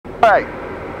Alright.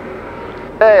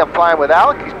 Hey, I'm flying with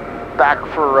Alec. He's back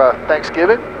for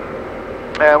Thanksgiving.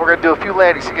 And we're going to do a few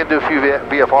landings. He's going to do a few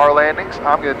VFR landings.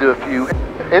 I'm going to do a few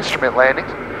instrument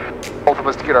landings. Both of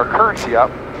us to get our currency up.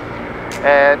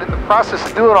 And in the process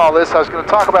of doing all this, I was going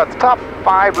to talk about the top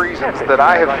 5 reasons that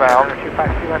I have found.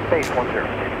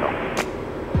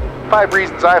 5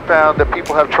 reasons I found that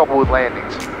people have trouble with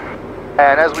landings.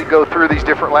 And as we go through these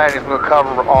different landings, I'm going to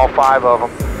cover all 5 of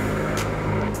them.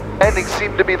 Landings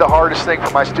seem to be the hardest thing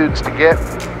for my students to get,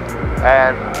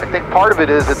 and I think part of it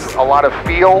is it's a lot of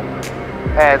feel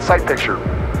and sight picture.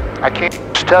 I can't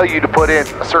just tell you to put in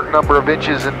a certain number of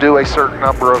inches and do a certain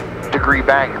number of degree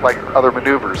bank like other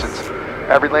maneuvers.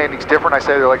 Every landing's different. I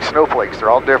say they're like snowflakes. They're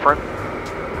all different.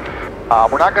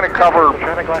 We're not going to cover.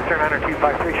 Traffic Gloucester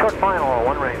 90253, short final,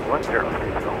 1 range 10. We're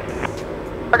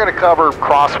not going to cover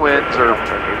crosswinds or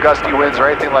gusty winds or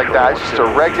anything like that. It's just a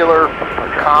regular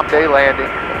calm day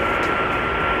landing.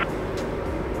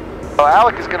 So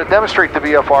Alec is going to demonstrate the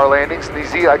VFR landings, and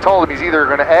I told him he's either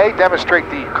going to A, demonstrate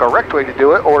the correct way to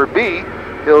do it, or B,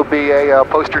 he'll be a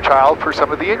poster child for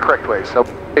some of the incorrect ways. So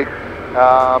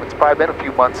it's probably been a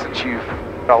few months since you've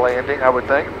done a landing, I would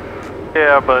think.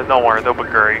 Yeah, but don't worry, they'll be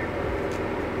great.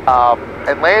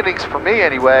 And landings, for me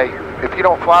anyway, if you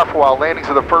don't fly for a while, landings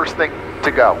are the first thing to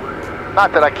go.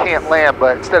 Not that I can't land,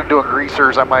 but instead of doing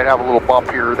greasers, I might have a little bump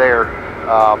here or there.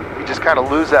 You just kind of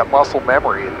lose that muscle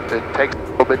memory. It takes a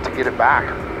little bit to get it back.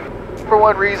 For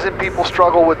one reason, people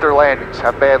struggle with their landings,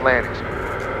 have bad landings.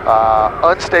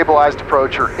 Unstabilized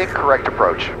approach or incorrect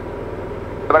approach.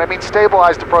 But I mean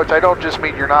stabilized approach, I don't just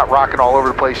mean you're not rocking all over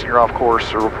the place and you're off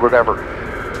course or whatever.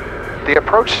 The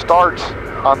approach starts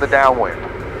on the downwind.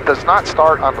 It does not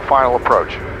start on the final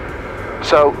approach.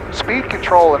 So speed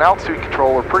control and altitude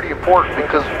control are pretty important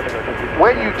because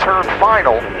when you turn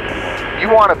final, you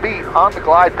want to be on the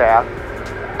glide path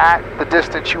at the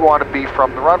distance you want to be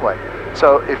from the runway.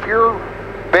 So if your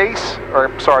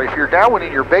if your downwind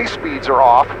and your base speeds are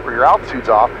off or your altitude's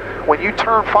off, when you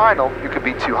turn final, you could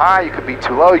be too high, you could be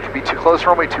too low, you could be too close to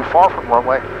runway, too far from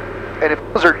runway. And if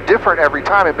those are different every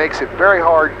time, it makes it very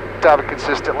hard to have a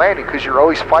consistent landing because you're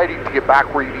always fighting to get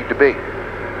back where you need to be.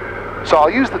 So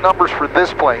I'll use the numbers for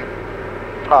this plane.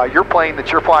 Your plane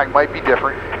that you're flying might be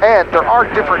different, and there are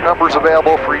different numbers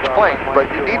available for each plane,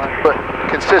 but you need to put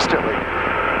consistently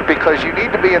because you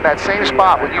need to be in that same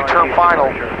spot when you turn final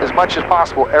as much as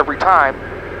possible every time,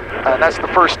 and that's the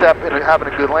first step in having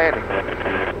a good landing.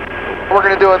 What we're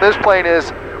going to do on this plane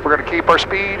is we're going to keep our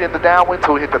speed in the downwind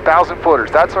until we hit the 1,000 footers.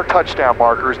 That's our touchdown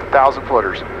marker, is the 1,000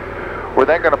 footers. We're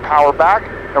then going to power back,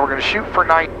 and we're going to shoot for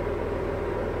 90.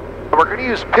 And we're going to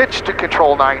use pitch to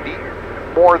control 90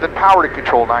 more than power to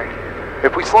control 90.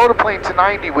 If we slow the plane to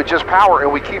 90 with just power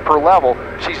and we keep her level,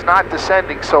 she's not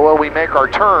descending, so when we make our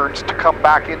turns to come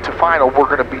back into final, we're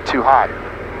going to be too high.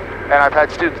 And I've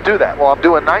had students do that. Well, I'm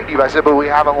doing 90, but I said, but we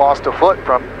haven't lost a foot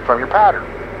from your pattern,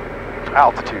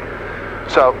 altitude.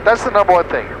 So that's the number one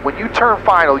thing. When you turn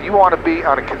final, you want to be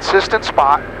on a consistent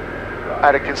spot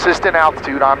at a consistent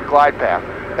altitude on the glide path.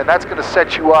 And that's going to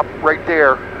set you up right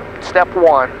there, step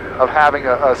 1 of having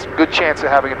a good chance of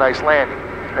having a nice landing.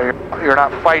 You're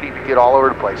not fighting to get all over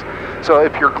the place. So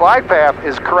if your glide path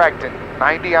is correct and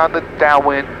 90 on the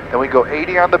downwind, then we go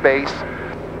 80 on the base,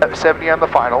 70 on the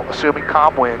final, assuming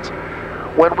calm winds.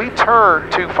 When we turn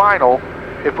to final,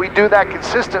 if we do that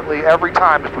consistently every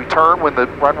time, if we turn when the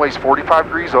runway's 45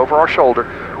 degrees over our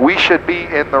shoulder, we should be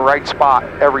in the right spot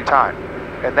every time.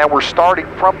 And then we're starting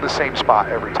from the same spot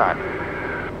every time.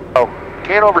 So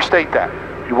can't overstate that.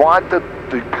 You want the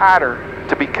pattern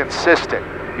to be consistent.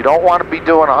 You don't want to be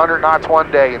doing 100 knots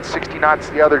one day and 60 knots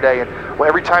the other day, and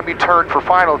every time you turn for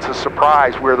final, it's a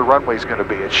surprise where the runway is going to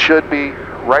be. It should be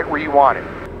right where you want it.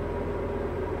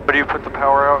 But do you put the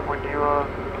power out when you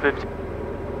 50?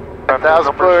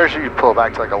 1,000 footers, you pull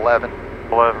back to like 11.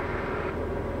 11.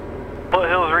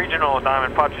 Foothills Regional,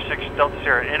 Diamond 526 Delta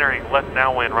Sierra, entering left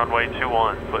downwind, runway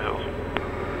 21, Foothills.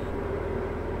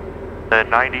 Then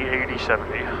 90, 80,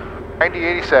 70. 90,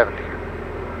 80, 70.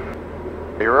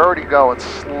 You're already going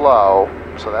slow,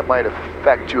 so that might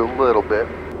affect you a little bit.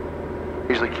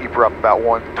 Usually keep her up about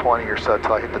 120 or so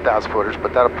until I hit the 1,000 footers,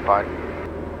 but that'll be fine.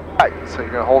 Alright, so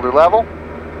you're going to hold her level.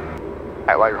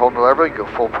 Alright, while you're holding her level, you go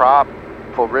full prop,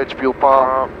 full ridge, fuel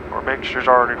pump. Our mixture's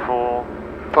already full.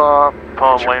 Pump,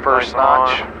 lane first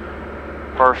notch.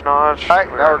 First notch. Alright,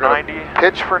 now we're going to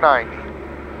pitch for 90.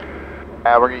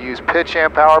 We're going to use pitch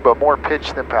and power, but more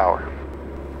pitch than power.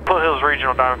 Foothills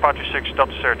Regional, Diamond 526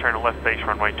 Delta Sierra, turn to left base,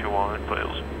 runway 21,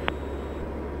 Foothills.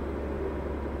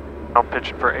 I'm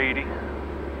pitching for 80.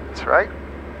 That's right.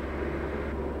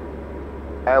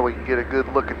 Now we can get a good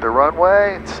look at the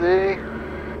runway and see.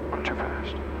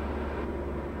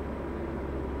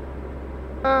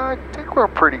 I think we're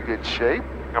in pretty good shape.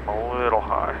 I'm a little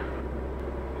high.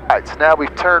 Alright, so now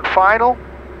we've turned final.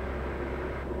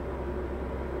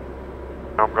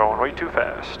 I'm going way too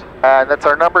fast. And that's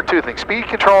our number 2 thing. Speed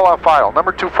control on final.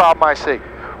 Number 2 problem I see.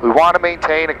 We want to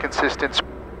maintain a consistent speed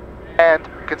and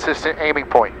consistent aiming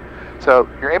point. So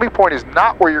your aiming point is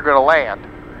not where you're going to land.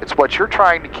 It's what you're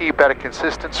trying to keep at a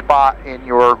consistent spot in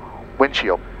your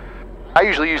windshield. I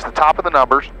usually use the top of the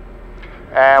numbers,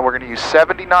 and we're going to use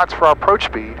 70 knots for our approach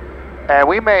speed. And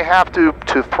we may have to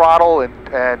throttle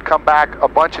and come back a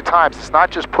bunch of times. It's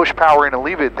not just push power in and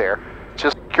leave it there. It's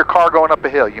just your car going up a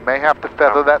hill. You may have to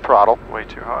feather that throttle. Way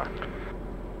too high.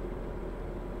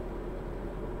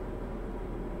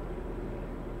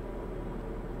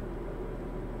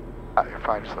 You're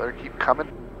fine, just let her keep coming.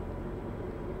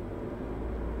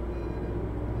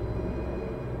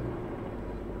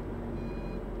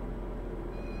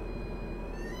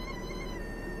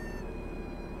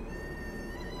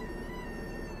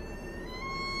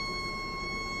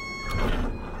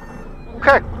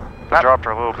 Okay. I dropped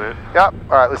her a little bit. Yep.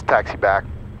 All right, let's taxi back.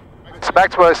 So back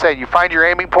to what I was saying. You find your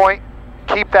aiming point,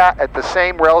 keep that at the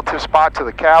same relative spot to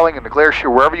the cowling and the glare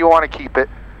shield, wherever you want to keep it.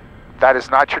 That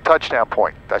is not your touchdown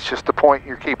point. That's just the point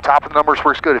you keep. Top of the numbers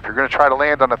works good. If you're going to try to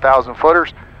land on 1,000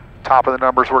 footers, top of the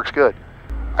numbers works good.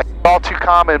 It's all too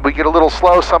common. We get a little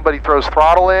slow, somebody throws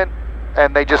throttle in,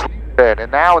 and they just leave it in.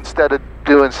 And now instead of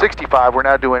doing 65, we're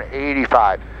now doing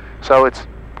 85. So it's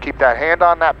keep that hand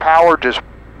on that power, just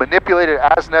manipulate it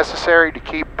as necessary to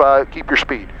keep your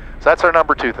speed. So that's our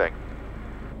number 2 thing.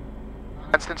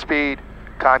 Constant speed,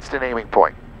 constant aiming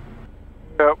point.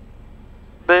 Yep.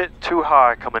 Bit too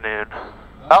high coming in.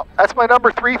 Oh, that's my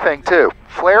number 3 thing too.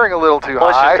 Flaring a little too high.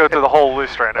 Let's just go through the whole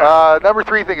list right now. Number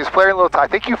 3 thing is flaring a little too high. I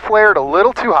think you flared a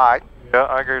little too high. Yeah,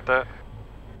 I agree with that.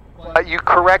 But you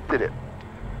corrected it.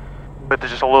 With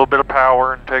just a little bit of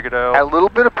power and take it out. A little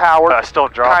bit of power. I still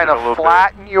dropped kind it a little of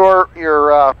flatten your bit.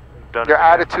 Your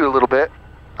attitude a little bit.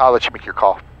 I'll let you make your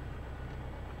call.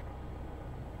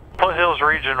 Foothills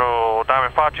Regional,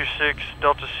 Diamond 526,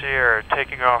 Delta Sierra,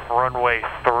 taking off runway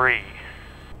 3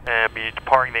 and be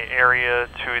departing the area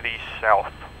to the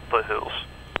south, Foothills.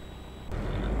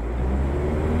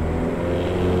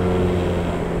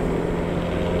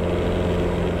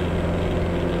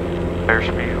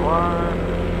 Airspeed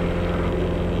 1.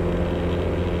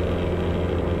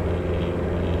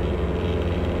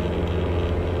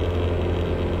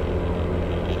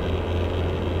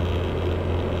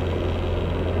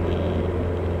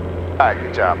 Alright,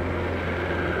 good job.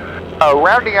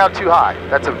 Rounding out too high.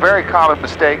 That's a very common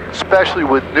mistake, especially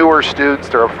with newer students.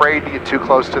 They're afraid to get too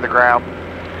close to the ground.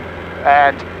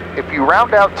 And if you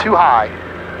round out too high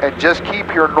and just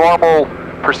keep your normal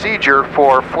procedure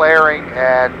for flaring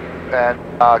and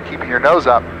keeping your nose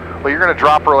up, well, you're going to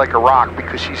drop her like a rock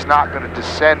because she's not going to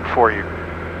descend for you.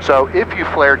 So if you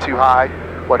flare too high,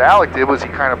 what Alec did was he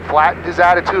kind of flattened his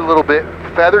attitude a little bit,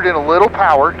 feathered in a little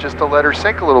power just to let her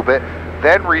sink a little bit,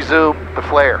 then resume the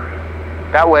flare.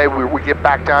 That way we get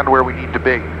back down to where we need to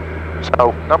be.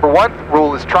 So number 1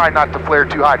 rule is try not to flare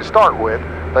too high to start with,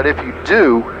 but if you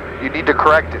do, you need to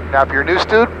correct it. Now if you're a new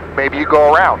student, maybe you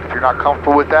go around. If you're not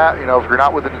comfortable with that, if you're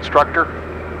not with an instructor,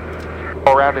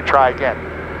 go around and try again.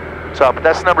 So, but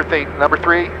that's number 3,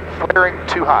 flaring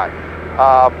too high.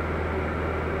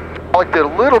 Alec did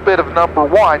a little bit of number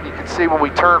 1. You can see when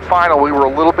we turned final, we were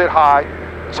a little bit high,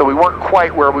 so we weren't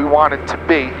quite where we wanted to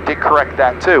be. He did correct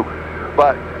that too.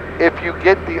 But if you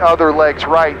get the other legs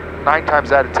right, 9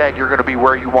 times out of 10, you're going to be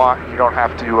where you want. You don't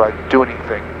have to do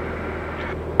anything.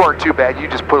 You weren't too bad. You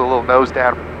just put a little nose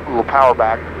down, a little power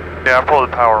back. Yeah, I pulled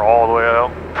the power all the way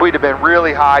out. If we'd have been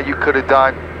really high, you could have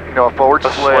done, a forward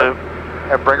slip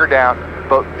and bring her down.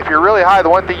 But if you're really high, the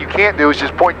one thing you can't do is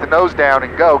just point the nose down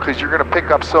and go, because you're going to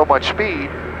pick up so much speed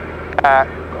that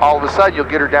all of a sudden you'll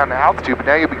get her down to altitude, but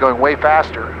now you'll be going way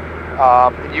faster.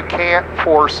 You can't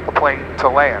force a plane to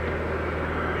land.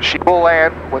 She will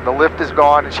land when the lift is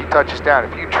gone and she touches down.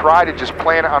 If you try to just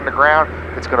plant it on the ground,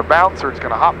 it's going to bounce or it's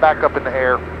going to hop back up in the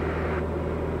air.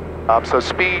 So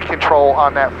speed control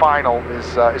on that final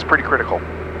is pretty critical.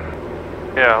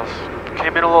 Yeah,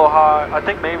 came in a little high. I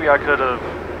think maybe I could have,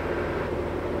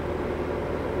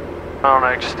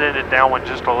 extended downwind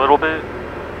just a little bit.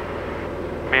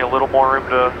 Maybe a little more room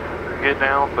to get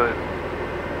down, but...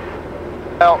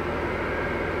 Well,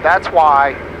 that's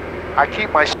why I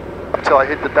keep my until I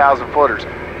hit the 1,000 footers.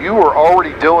 You were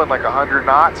already doing like 100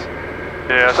 knots.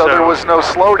 Yeah, so there was no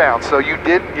slowdown, so you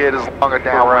didn't get as long a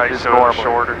downwind as normal.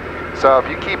 Shorter. So if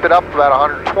you keep it up to about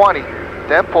 120,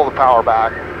 then pull the power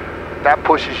back, that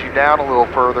pushes you down a little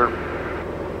further.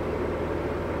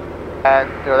 and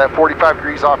that 45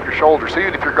 degrees off your shoulder. So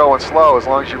even if you're going slow, as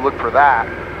long as you look for that.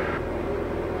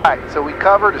 All right, so we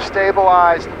covered a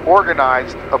stabilized,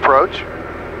 organized approach.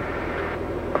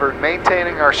 Covered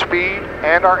maintaining our speed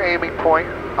and our aiming point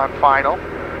on final.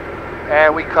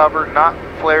 And we covered not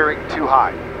flaring too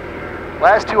high.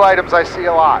 Last two items I see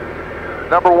a lot.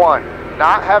 Number one,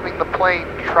 not having the plane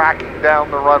tracking down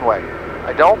the runway.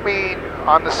 I don't mean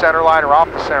on the center line or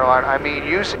off the center line. I mean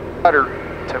using rudder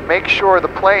to make sure the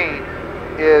plane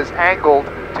is angled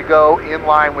to go in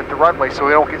line with the runway so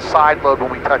we don't get side load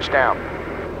when we touch down.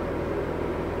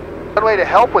 One way to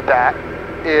help with that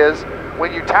is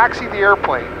when you taxi the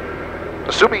airplane,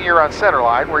 assuming you're on center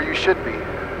line where you should be,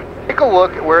 take a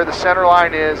look at where the center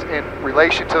line is in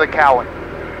relation to the cowling.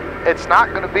 It's not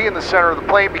going to be in the center of the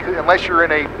plane because unless you're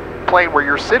in a plane where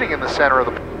you're sitting in the center of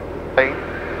the plane,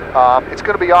 it's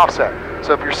going to be offset.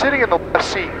 So if you're sitting in the left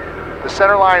seat, the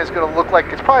center line is going to look like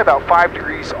it's probably about 5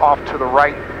 degrees off to the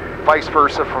right, vice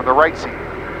versa from the right seat.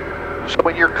 So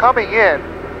when you're coming in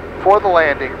for the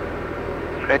landing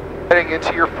and getting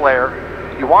into your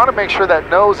flare, you want to make sure that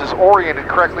nose is oriented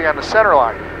correctly on the center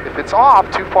line. If it's off,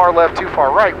 too far left, too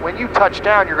far right, when you touch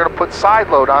down, you're going to put side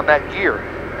load on that gear.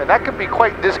 And that can be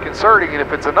quite disconcerting, and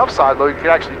if it's enough side load, you can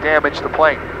actually damage the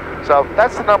plane. So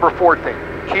that's the number 4 thing.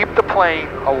 Keep the plane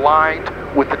aligned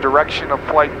with the direction of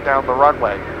flight down the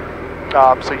runway,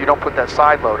 so you don't put that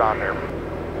side load on there.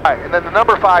 All right, and then the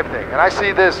number 5 thing, and I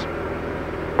see this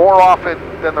more often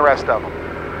than the rest of them.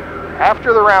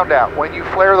 After the roundout, when you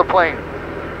flare the plane,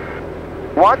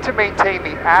 you want to maintain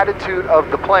the attitude of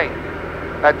the plane.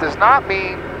 That does not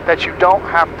mean that you don't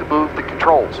have to move the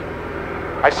controls.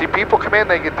 I see people come in,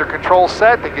 they get their controls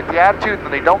set, they get the attitude,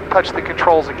 and they don't touch the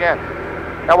controls again.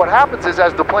 Now what happens is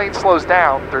as the plane slows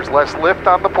down, there's less lift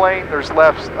on the plane, there's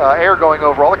less air going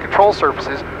over all the control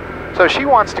surfaces, so she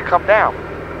wants to come down.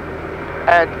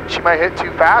 And she might hit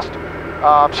too fast,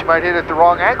 she might hit at the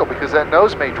wrong angle because that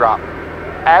nose may drop.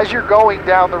 As you're going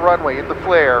down the runway in the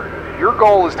flare, your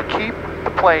goal is to keep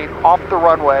the plane off the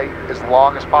runway as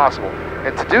long as possible.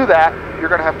 And to do that, you're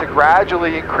going to have to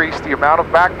gradually increase the amount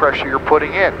of back pressure you're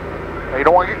putting in. Now, you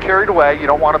don't want to get carried away. You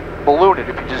don't want to balloon it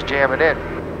if you just jam it in.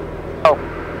 So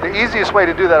the easiest way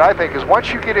to do that, I think, is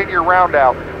once you get in your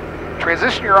roundout,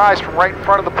 transition your eyes from right in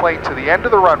front of the plane to the end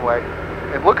of the runway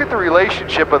and look at the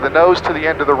relationship of the nose to the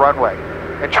end of the runway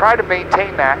and try to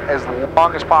maintain that as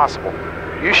long as possible.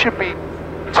 You should be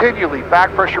continually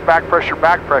back pressure, back pressure,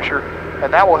 back pressure,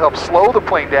 and that will help slow the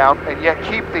plane down and yet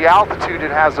keep the altitude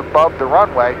it has above the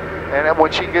runway. And then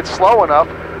when she gets slow enough,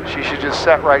 she should just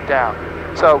set right down.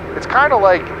 So it's kind of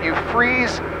like you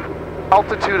freeze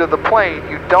altitude of the plane,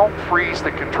 you don't freeze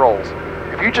the controls.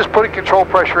 If you just put a control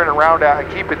pressure in a roundout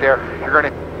and keep it there, you're going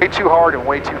to hit way too hard and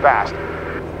way too fast.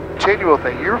 Continual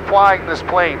thing, you're flying this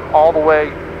plane all the way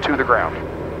to the ground.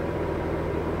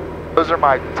 Those are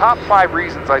my top 5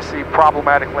 reasons I see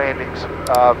problematic landings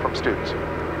from students.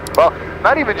 Well,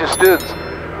 not even just students.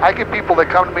 I get people that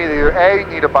come to me that either A,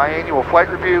 need a biannual flight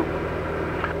review,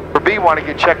 or B, want to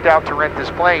get checked out to rent this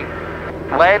plane.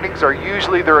 Landings are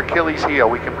usually their Achilles heel.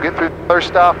 We can get through other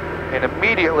stuff, and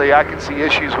immediately I can see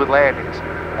issues with landings.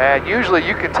 And usually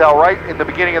you can tell right in the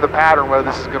beginning of the pattern whether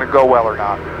this is going to go well or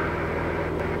not.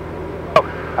 So,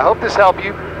 I hope this helped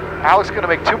you. Alex is going to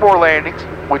make 2 more landings,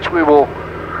 which we will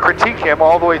critique him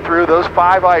all the way through those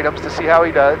 5 items to see how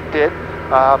he did.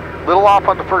 Little off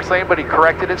on the first lane, but he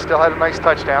corrected it, still had a nice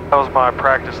touchdown. That was my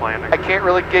practice landing. I can't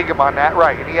really gig him on that,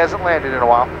 right, and he hasn't landed in a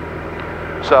while.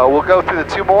 So we'll go through the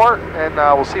 2 more, and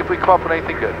we'll see if we come up with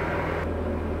anything good.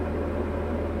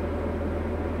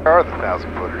 Where are the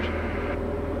 1,000-footers?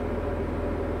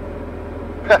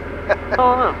 I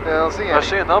don't know. I don't see any. I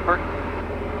see a number.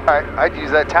 All right, I'd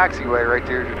use that taxiway right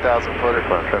there, your 1,000-footer.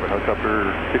 Traffic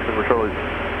helicopter 6 number Charlie,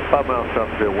 5 miles south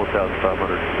of Dale,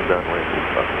 1,500, and downwind.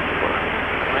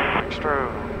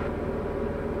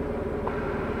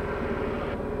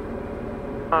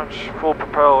 Launch, full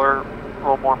propeller, a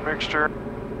little more mixture.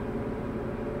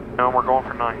 And we're going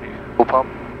for 90. Full pump?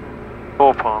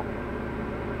 Full pump.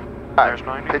 Right, There's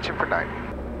 90. pitching for 90.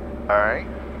 All right.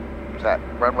 Is that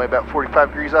runway about 45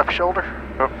 degrees off your shoulder?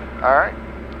 Yep. All right.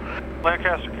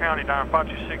 Lancaster County, Diamond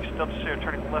 526, Delta Sierra,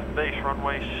 turning left base,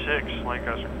 runway 6,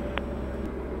 Lancaster.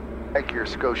 I think you're a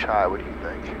skosh high. What do you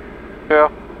think? Yeah,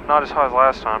 not as high as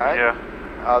last time, Right.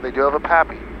 but yeah. They do have a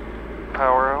PAPI.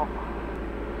 Power out.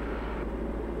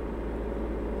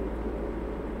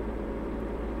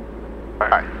 All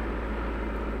right.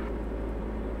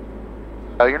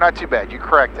 Oh, you're not too bad. You're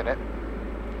correcting it.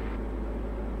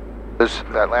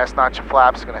 That last notch of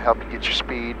flaps is going to help you get your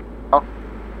speed. Oh.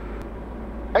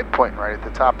 Right, pointing right at the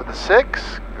top of the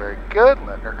 6. Very good.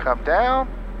 Letting her come down.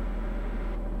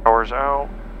 Power's out.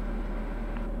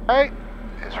 Hey,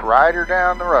 just ride her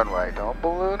down the runway. Don't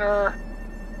balloon her.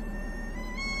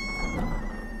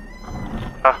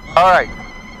 All right.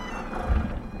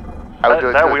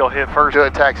 That wheel hit first. Do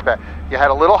a taxi back. You had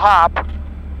a little hop.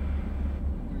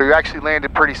 You actually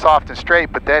landed pretty soft and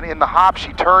straight, but then in the hop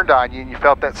she turned on you and you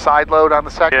felt that side load on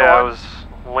the second one? Yeah, I was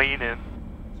leaning.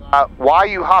 Why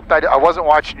you hopped, I wasn't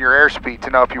watching your airspeed to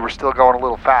know if you were still going a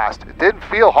little fast. It didn't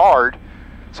feel hard,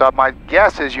 so my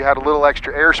guess is you had a little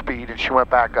extra airspeed and she went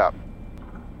back up.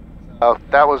 So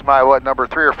that was my, number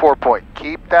 3 or 4 point.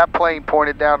 Keep that plane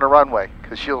pointed down the runway,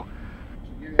 because she'll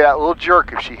give that little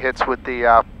jerk if she hits with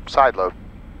the side load.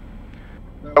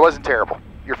 That wasn't terrible.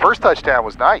 Your first touchdown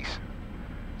was nice.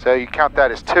 So you count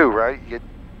that as 2, right? You get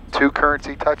 2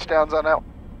 currency touchdowns on that one?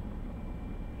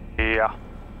 Yeah.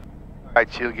 All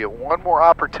right, so you'll get one more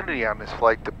opportunity on this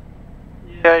flight to...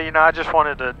 Yeah, you know, I just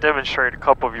wanted to demonstrate a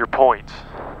couple of your points.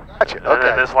 Gotcha, okay. And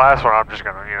then this last one, I'm just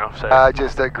going to, you know, say...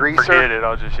 just a greaser? Forget it,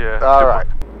 I'll just, yeah. All right.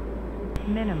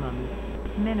 Minimum.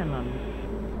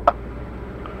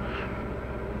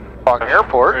 Long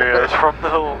airport. Yeah, it's from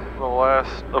the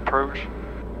last approach.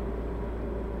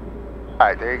 All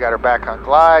right, there you got her back on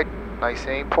glide. Nice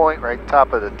aim point, right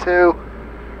top of the 2.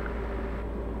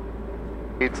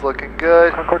 It's looking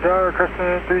good. Concord Tower,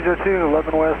 Crescent 302,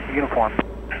 11 West, uniform.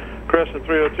 Crescent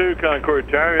 302, Concord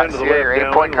Tower, I into see the left. your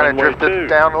aim point kind of drifted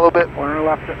down a little bit. One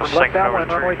left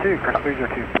downwind, runway 2, Crescent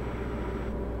 302.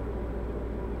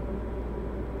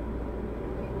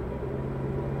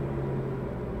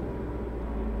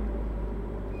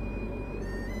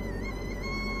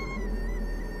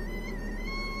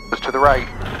 Just to the right.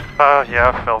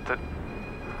 Yeah, I felt it.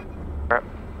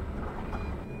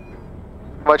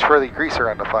 Much for the greaser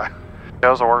on the fly. That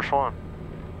was the worst one.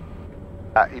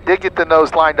 You did get the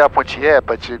nose lined up when she hit,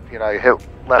 but you hit left,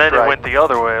 then right. It went the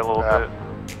other way a little bit.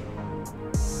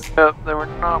 Yeah, they were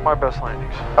not my best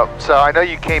landings. Oh, so I know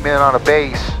you came in on a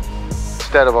base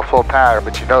instead of a full pattern,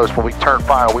 but you noticed when we turned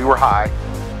final, we were high.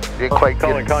 You didn't quite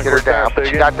get her down,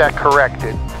 but you got that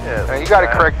corrected. Yeah, you got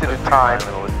it corrected in time.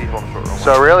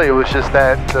 So really, it was just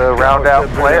that roundout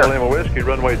flare. Lima Whiskey,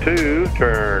 runway 2,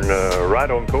 turn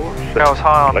right on course. I was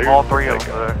high on all 3 of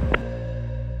them there.